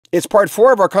It's part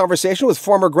 4 of our conversation with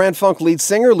former Grand Funk lead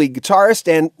singer, lead guitarist,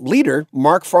 and leader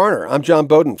Mark Farner. I'm John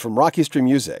Beaudin from Rock History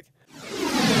Music.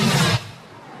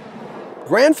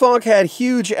 Grand Funk had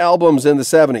huge albums in the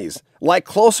 70s, like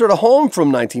Closer to Home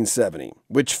from 1970,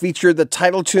 which featured the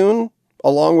title tune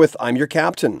along with I'm Your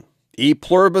Captain. E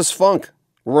Pluribus Funk,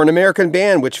 We're an American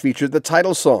Band, which featured the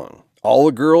title song, All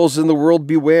the Girls in the World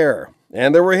Beware.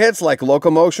 And there were hits like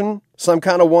Locomotion, Some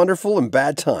Kind of Wonderful, and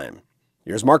Bad Time.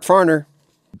 Here's Mark Farner.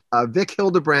 Vic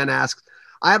Hildebrand asks,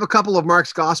 I have a couple of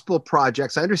Mark's gospel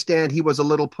projects. I understand he was a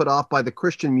little put off by the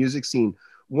Christian music scene.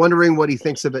 Wondering what he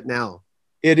thinks of it now.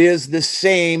 It is the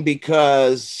same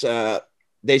because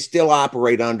they still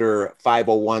operate under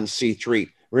 501c3.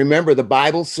 Remember, the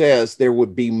Bible says there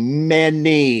would be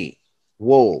many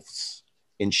wolves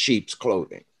in sheep's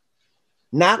clothing.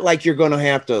 Not like you're going to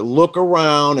have to look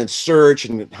around and search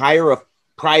and hire a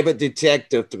private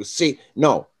detective to see.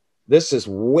 No, this is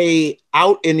way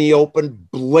out in the open,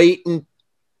 blatant,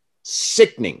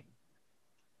 sickening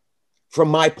from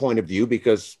my point of view,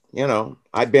 because, you know,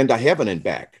 I've been to heaven and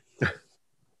back.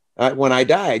 When I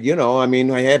died, you know, I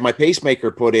mean, I had my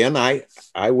pacemaker put in. I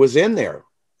was in there.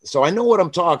 So I know what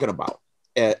I'm talking about.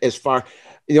 As far,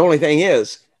 the only thing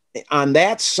is, on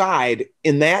that side,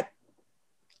 in that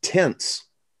tense,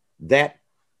 that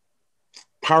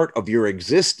part of your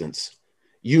existence,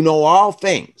 you know all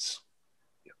things.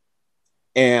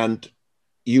 And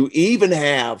you even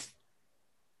have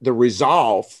the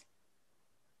resolve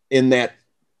in that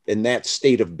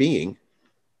state of being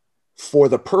for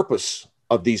the purpose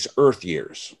of these earth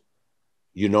years.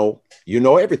 You know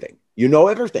everything. You know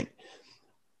everything.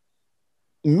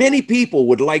 Many people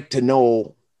would like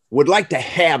to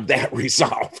have that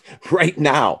resolve right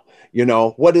now. You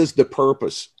know, what is the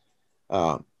purpose?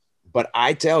 But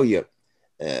I tell you,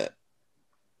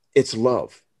 it's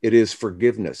love. It is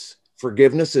forgiveness.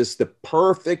 Forgiveness is the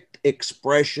perfect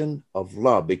expression of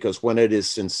love, because when it is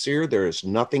sincere, there is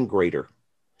nothing greater,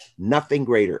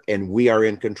 and we are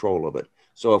in control of it.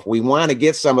 So if we want to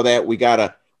get some of that, we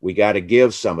gotta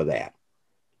give some of that,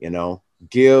 you know,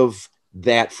 give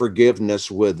that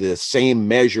forgiveness with the same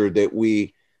measure that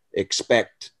we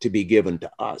expect to be given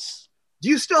to us. Do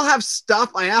you still have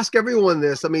stuff? I ask everyone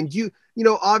this. I mean, do you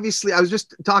know, obviously I was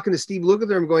just talking to Steve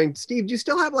Lukather. I'm going, Steve, do you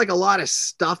still have like a lot of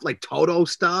stuff, like Toto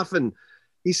stuff? And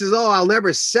he says, oh, I'll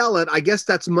never sell it. I guess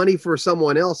that's money for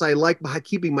someone else. I like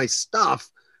keeping my stuff.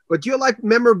 But do you like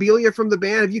memorabilia from the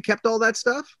band? Have you kept all that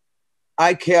stuff?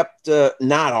 I kept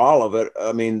not all of it.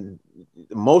 I mean,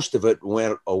 most of it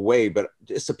went away, but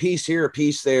it's a piece here, a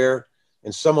piece there.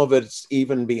 And some of it's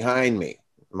even behind me.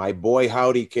 My Boy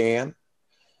Howdy can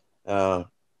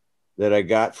that I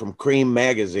got from Cream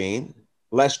magazine.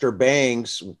 Lester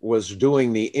Bangs was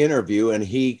doing the interview, and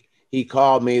he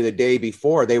called me the day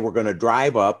before. They were going to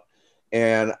drive up,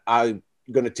 and I'm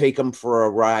going to take them for a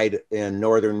ride in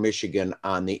northern Michigan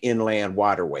on the inland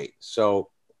waterway. So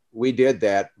we did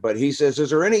that. But he says,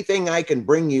 is there anything I can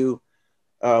bring you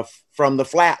from the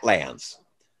flatlands?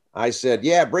 I said,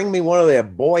 yeah, bring me one of the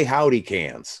Boy Howdy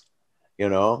cans, you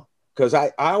know, because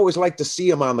I always like to see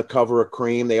them on the cover of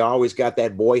Cream. They always got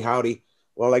that Boy Howdy.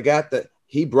 Well,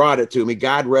 he brought it to me.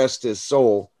 God rest his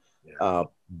soul. Yeah.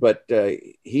 But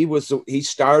he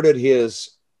started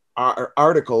his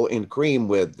article in Cream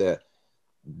with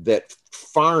that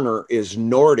Farner is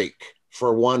Nordic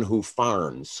for one who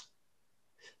farns.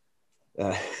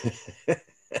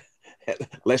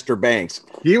 Lester Banks.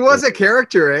 He was a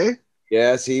character, eh?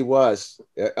 Yes, he was.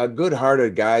 A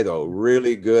good-hearted guy, though.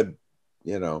 Really good,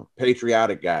 you know,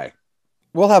 patriotic guy.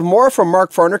 We'll have more from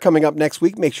Mark Farner coming up next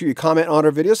week. Make sure you comment on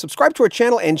our videos, subscribe to our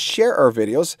channel, and share our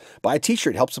videos. Buy a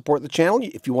t-shirt. Help support the channel.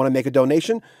 If you want to make a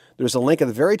donation, there's a link at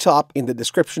the very top in the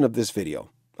description of this video.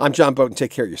 I'm John Beaudin.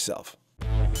 Take care of yourself.